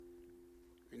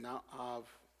We now have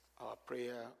our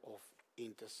prayer of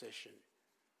intercession.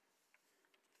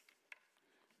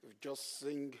 We've just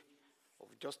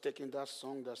taken that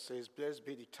song that says, "Blessed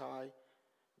be the tie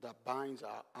that binds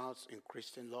our hearts in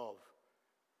Christian love."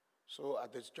 So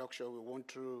at this juncture, we want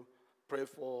to pray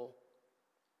for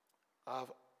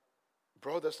our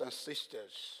brothers and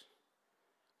sisters.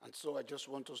 And so I just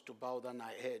want us to bow down our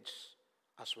heads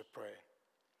as we pray.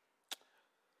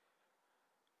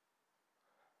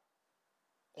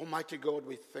 Almighty God,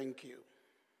 we thank you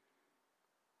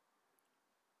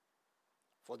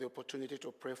for the opportunity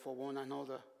to pray for one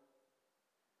another.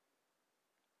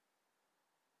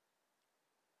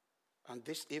 And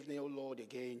this evening, O Lord,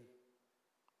 again,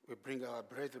 we bring our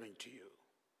brethren to you.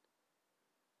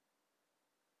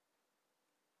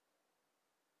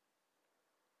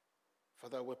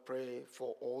 Father, we pray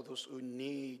for all those who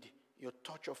need your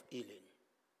touch of healing.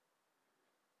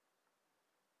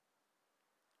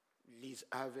 Liz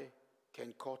Ave,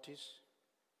 Ken Curtis,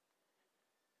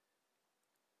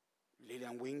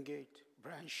 Lillian Wingate,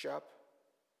 Brian Sharp,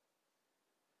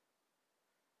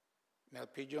 Mel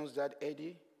Pigeon's dad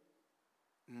Eddie,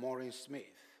 Maureen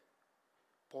Smith,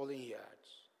 Pauline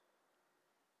Yards,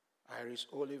 Iris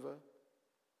Oliver,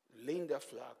 Linda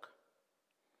Flack,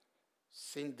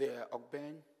 Cynthia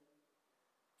Ogben,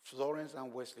 Florence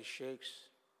and Wesley Shakes,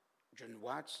 John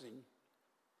Watson,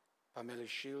 Pamela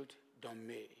Shield, Don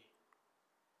May.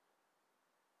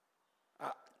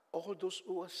 All those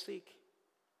who are sick,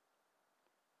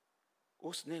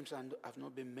 whose names have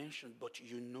not been mentioned, but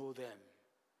you know them.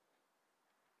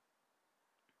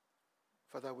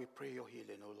 Father, we pray your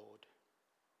healing, O Lord.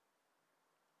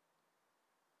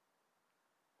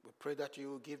 We pray that you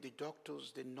will give the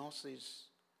doctors, the nurses,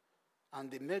 and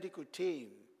the medical team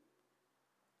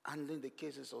handling the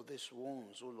cases of these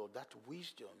wounds, O Lord, that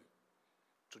wisdom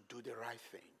to do the right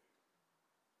thing.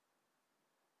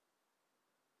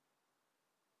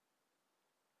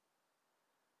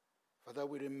 Father,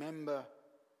 we remember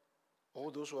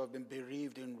all those who have been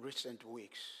bereaved in recent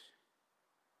weeks,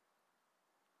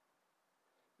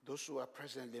 those who are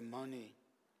presently mourning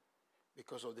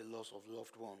because of the loss of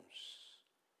loved ones.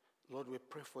 Lord, we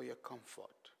pray for your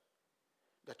comfort,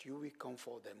 that you will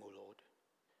comfort them, O Lord.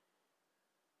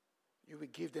 You will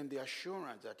give them the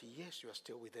assurance that, yes, you are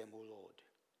still with them, O Lord.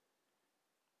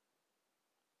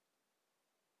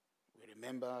 We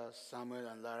remember Samuel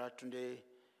and Lara Tunde,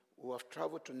 who have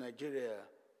traveled to Nigeria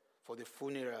for the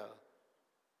funeral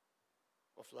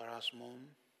of Lara's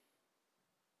mom.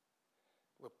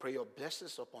 We pray your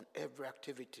blessings upon every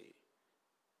activity,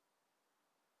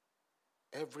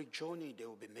 every journey they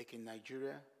will be making in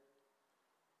Nigeria.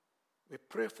 We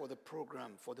pray for the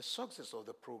program, for the success of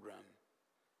the program.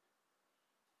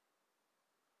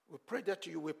 We pray that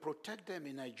you will protect them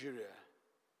in Nigeria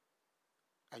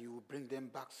and you will bring them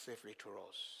back safely to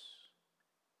us.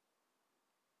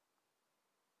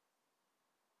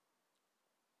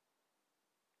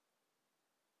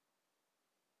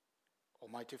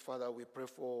 Almighty Father, we pray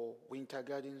for Winter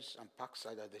Gardens and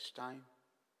Parkside at this time.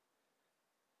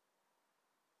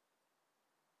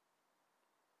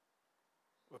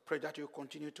 We pray that you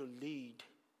continue to lead.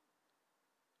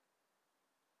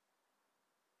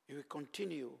 You will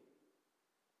continue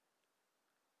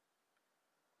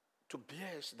to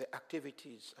bless the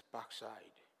activities at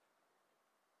Parkside.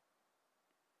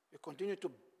 You continue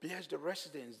to bless the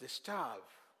residents, the staff,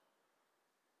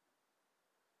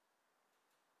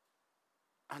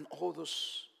 and all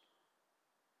those,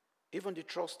 even the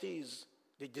trustees,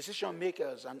 the decision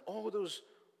makers, and all those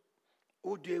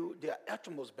who do their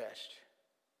utmost best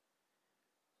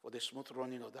for the smooth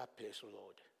running of that place, O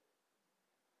Lord.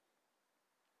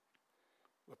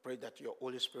 We pray that your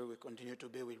Holy Spirit will continue to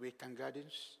be with Waitan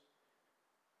Gardens,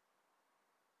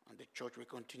 and the church will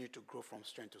continue to grow from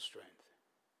strength to strength.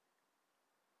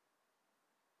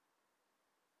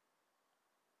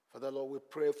 Father, Lord, we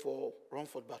pray for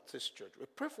Romford Baptist Church. We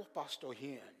pray for Pastor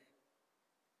Ian.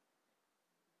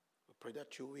 We pray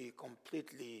that you will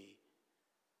completely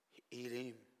heal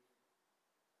him.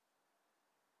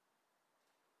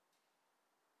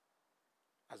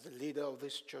 As the leader of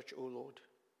this church, O Lord,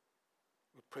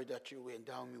 we pray that you will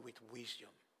endow me with wisdom.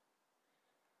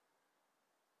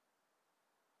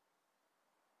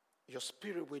 Your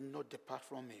spirit will not depart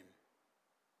from him,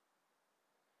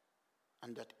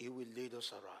 and that he will lead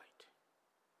us aright.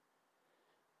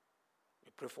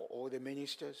 We pray for all the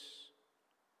ministers,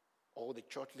 all the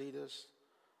church leaders,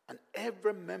 and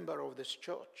every member of this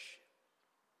church.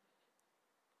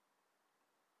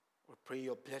 We pray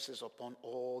your blessings upon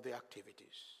all the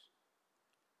activities.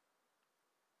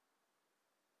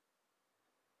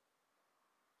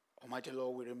 Almighty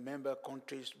Lord, we remember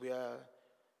countries where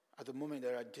At the moment,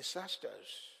 there are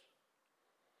disasters.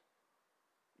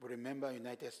 We remember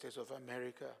United States of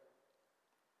America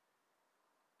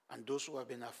and those who have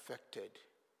been affected.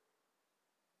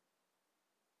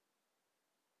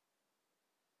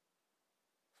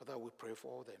 Father, we pray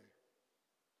for them.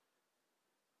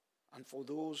 And for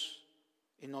those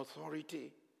in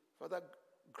authority, Father,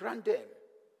 grant them,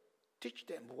 teach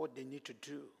them what they need to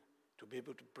do to be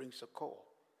able to bring succor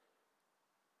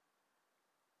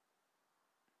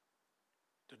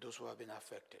to those who have been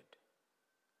affected.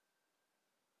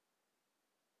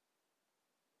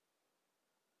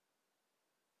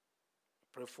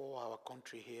 Pray for our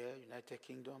country here, United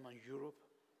Kingdom and Europe.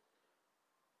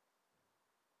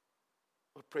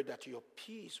 We pray that your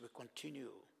peace will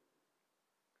continue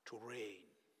to reign.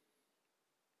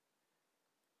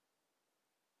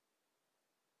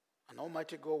 And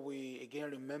Almighty God, we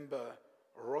again remember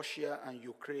Russia and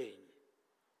Ukraine.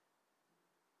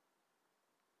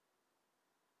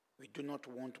 We do not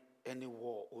want any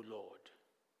war, O Lord.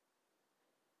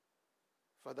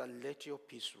 Father, let your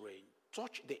peace reign.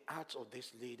 Touch the hearts of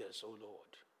these leaders, O Lord,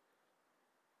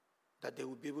 that they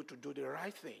will be able to do the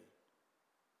right thing.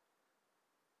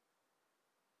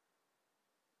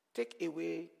 Take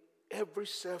away every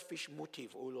selfish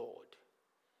motive, O Lord,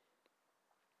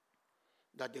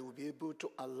 that they will be able to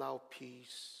allow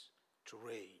peace to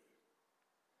reign.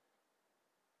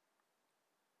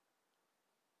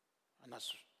 And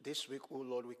as this week, O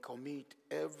Lord, we commit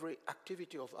every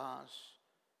activity of ours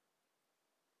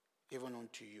even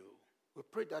unto you. We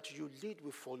pray that you lead,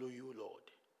 we follow you, Lord.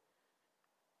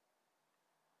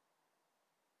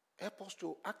 Help us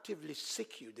to actively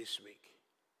seek you this week.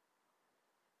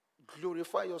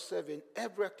 Glorify yourself in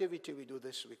every activity we do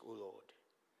this week, O Lord.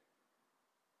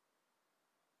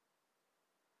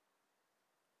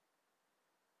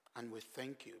 And we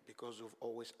thank you because you've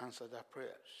always answered our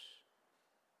prayers.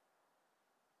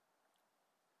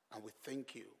 And we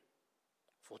thank you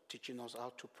for teaching us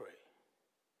how to pray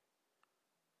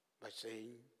by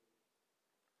saying,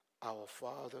 Our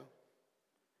Father,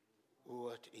 who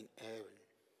art in heaven,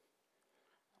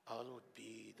 hallowed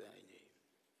be thy name.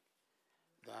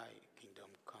 Thy kingdom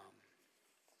come,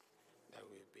 thy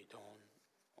will be done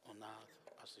on earth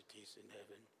as it is in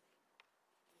heaven.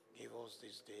 Give us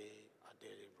this day our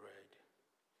daily bread,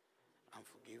 and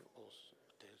forgive us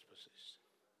our trespasses,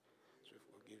 so we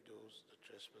forgive those that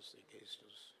trespass against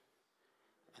us.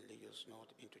 And lead us not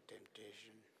into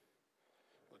temptation,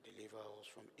 but deliver us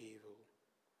from evil.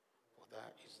 For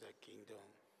that is the kingdom,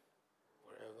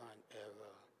 forever and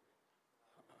ever.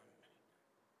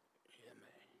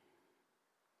 Amen.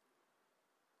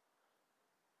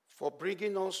 For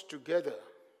bringing us together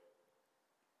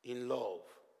in love,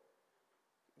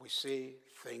 we say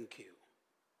thank you.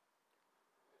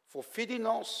 For feeding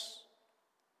us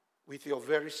with your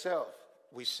very self,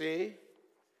 we say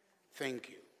thank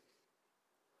you.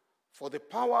 For the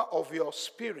power of your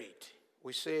Spirit,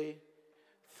 we say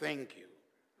thank you.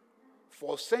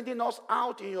 For sending us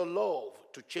out in your love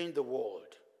to change the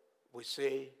world, we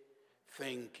say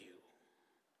thank you.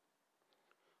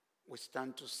 We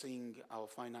stand to sing our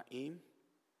final hymn,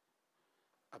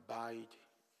 Abide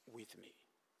with Me.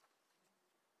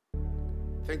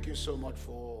 Thank you so much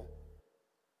for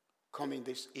coming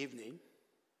this evening.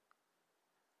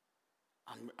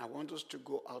 And I want us to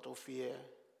go out of here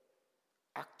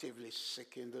actively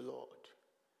seeking the Lord.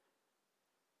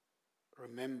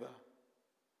 Remember,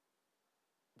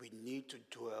 we need to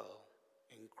dwell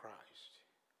in Christ.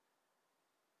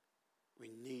 We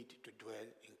need to dwell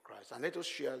in Christ. And let us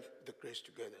share the grace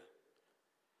together.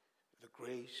 The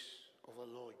grace of our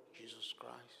Lord Jesus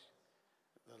Christ,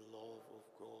 the love of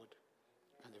God,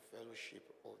 and the fellowship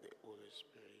of the Holy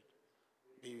Spirit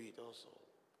be with us all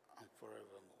and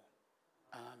forevermore.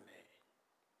 Amen.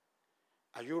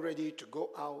 Are you ready to go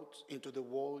out into the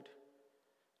world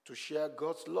to share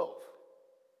God's love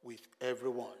with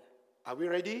everyone? Are we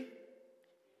ready?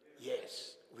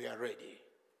 Yes, we are ready.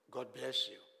 God bless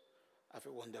you. Have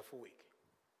a wonderful week.